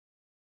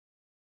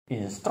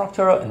In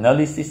structural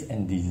analysis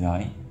and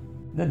design,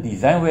 the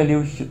design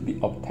value should be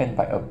obtained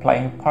by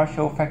applying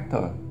partial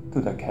factor to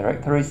the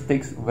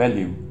characteristics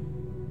value.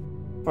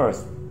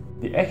 First,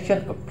 the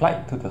action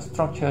applied to the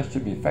structure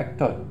should be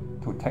factored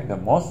to take the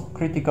most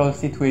critical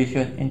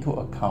situation into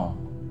account.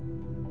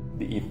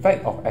 The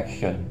effect of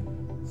action,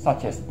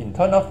 such as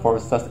internal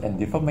forces and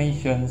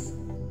deformations,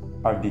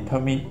 are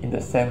determined in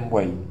the same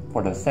way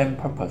for the same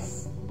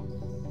purpose.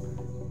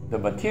 The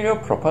material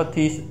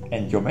properties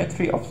and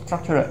geometry of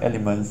structural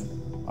elements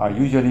are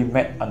usually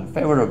made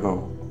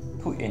unfavorable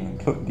to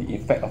include the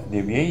effect of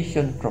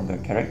deviation from the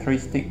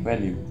characteristic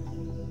value.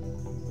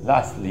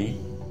 Lastly,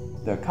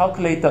 the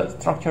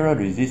calculated structural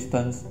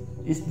resistance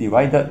is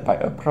divided by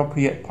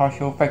appropriate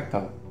partial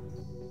factor.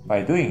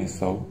 By doing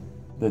so,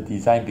 the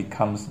design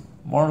becomes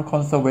more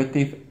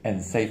conservative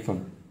and safer.